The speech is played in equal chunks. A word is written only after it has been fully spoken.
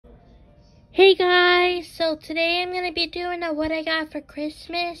Hey guys, so today I'm going to be doing a what I got for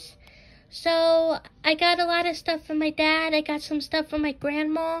Christmas. So I got a lot of stuff from my dad, I got some stuff from my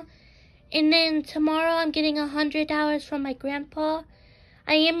grandma, and then tomorrow I'm getting $100 from my grandpa.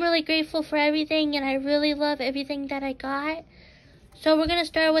 I am really grateful for everything and I really love everything that I got. So we're going to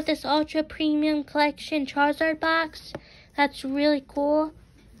start with this Ultra Premium Collection Charizard box. That's really cool.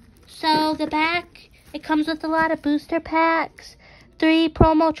 So the back, it comes with a lot of booster packs, 3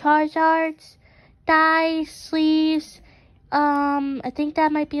 promo Charizards, dies, sleeves, I think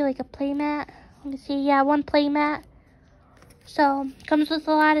that might be like a playmat. Let me see, yeah, 1 playmat. So, comes with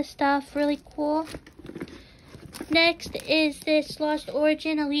a lot of stuff, really cool. Next is this Lost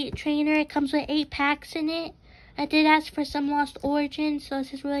Origin Elite Trainer. It comes with 8 packs in it. I did ask for some Lost Origin, so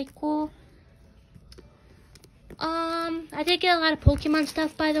this is really cool. I did get a lot of Pokemon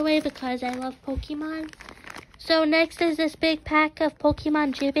stuff, by the way, because I love Pokemon. So next is this big pack of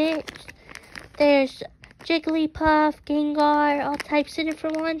Pokemon Gibbets. There's Jigglypuff, Gengar, all types of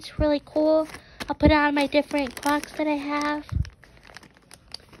different ones. Really cool. I'll put it on my different Crocs that I have.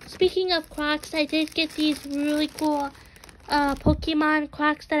 Speaking of Crocs, I did get these really cool Pokemon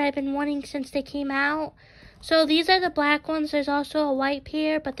Crocs that I've been wanting since they came out. So these are the black ones. There's also a white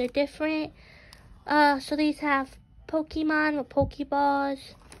pair, but they're different. So these have Pokemon with Pokeballs,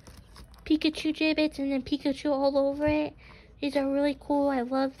 Pikachu Gibbets, and then Pikachu all over it. These are really cool. I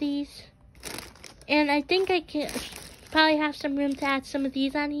love these. And I think I can probably have some room to add some of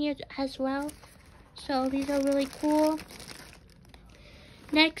these on here as well. So these are really cool.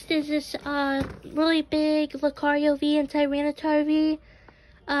 Next is this really big Lucario V and Tyranitar V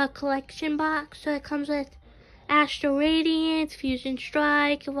collection box. So it comes with Astral Radiance, Fusion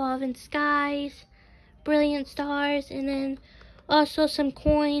Strike, Evolving Skies, Brilliant Stars, and then also some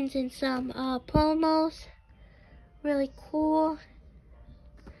coins and some promos. Really cool.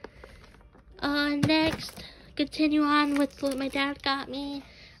 Next, continue on with what my dad got me.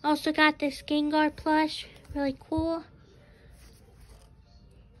 Also got this Gengar plush. Really cool.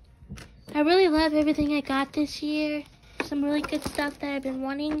 I really love everything I got this year. Some really good stuff that I've been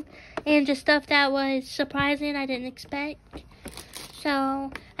wanting. And just stuff that was surprising I didn't expect.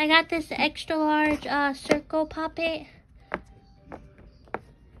 So, I got this extra large circle puppet.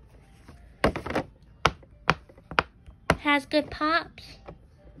 Has good pops.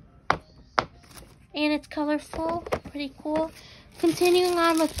 And it's colorful. Pretty cool. Continuing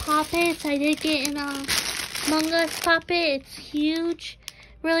on with poppets, I did get an Among Us puppet. It's huge.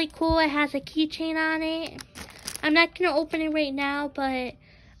 Really cool. It has a keychain on it. I'm not going to open it right now, but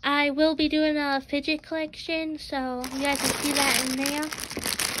I will be doing a fidget collection, so you guys can see that in there.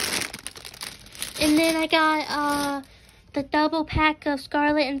 And then I got the double pack of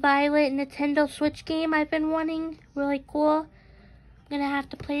Scarlet and Violet Nintendo Switch game I've been wanting. Really cool. I'm going to have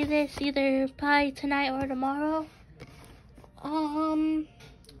to play this either probably tonight or tomorrow.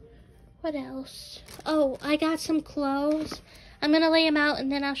 What else? Oh, I got some clothes. I'm going to lay them out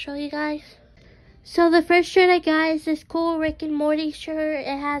and then I'll show you guys. So the first shirt I got is this cool Rick and Morty shirt.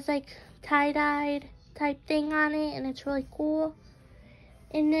 It has like tie-dyed type thing on it and it's really cool.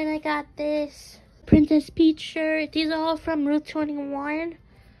 And then I got this Princess Peach shirt. These are all from Route 21.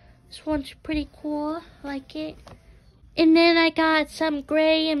 This one's pretty cool. I like it. And then I got some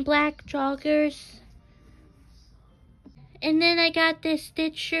gray and black joggers. And then I got this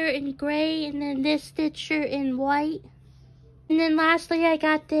Stitch shirt in gray and then this Stitch shirt in white. And then lastly, I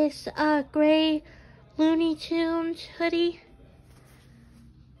got this gray Looney Tunes hoodie.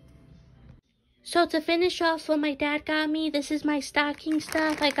 So to finish off what my dad got me, this is my stocking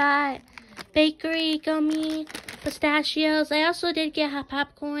stuff. I got bakery, gummy, pistachios. I also did get hot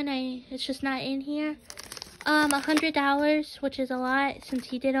popcorn. It's just not in here. $100, which is a lot since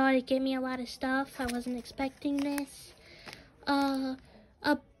he did already give me a lot of stuff. I wasn't expecting this. A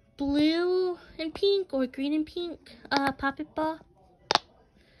blue and pink or green and pink poppet ball,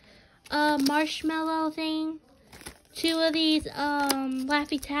 marshmallow thing, 2 of these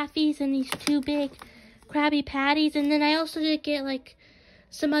Laffy Taffies, and these 2 big Krabby Patties. And then I also did get like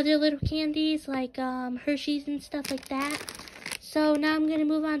some other little candies like Hershey's and stuff like that. So now I'm gonna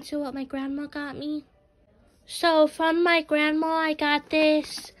move on to what my grandma got me. So from my grandma, I got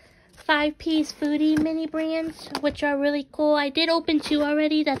this 5-piece Foodie mini brands, which are really cool. I did open 2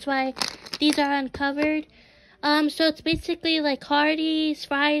 already, that's why these are uncovered. So it's basically like Hardee's,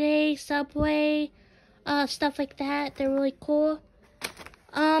 Friday, Subway, stuff like that. They're really cool.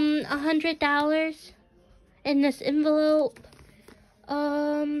 $100 in this envelope.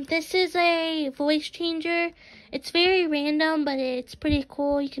 This is a voice changer. It's very random, but it's pretty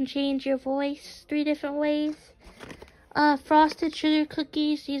cool. You can change your voice 3 different ways. Frosted sugar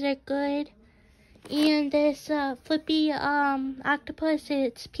cookies. These are good. And this flippy octopus,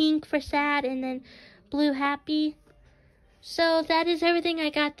 it's pink for sad and then blue happy. So that is everything I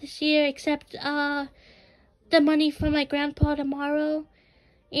got this year, except the money from my grandpa tomorrow.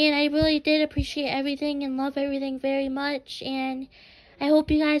 And I really did appreciate everything and love everything very much. And I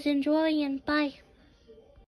hope you guys enjoy, and bye.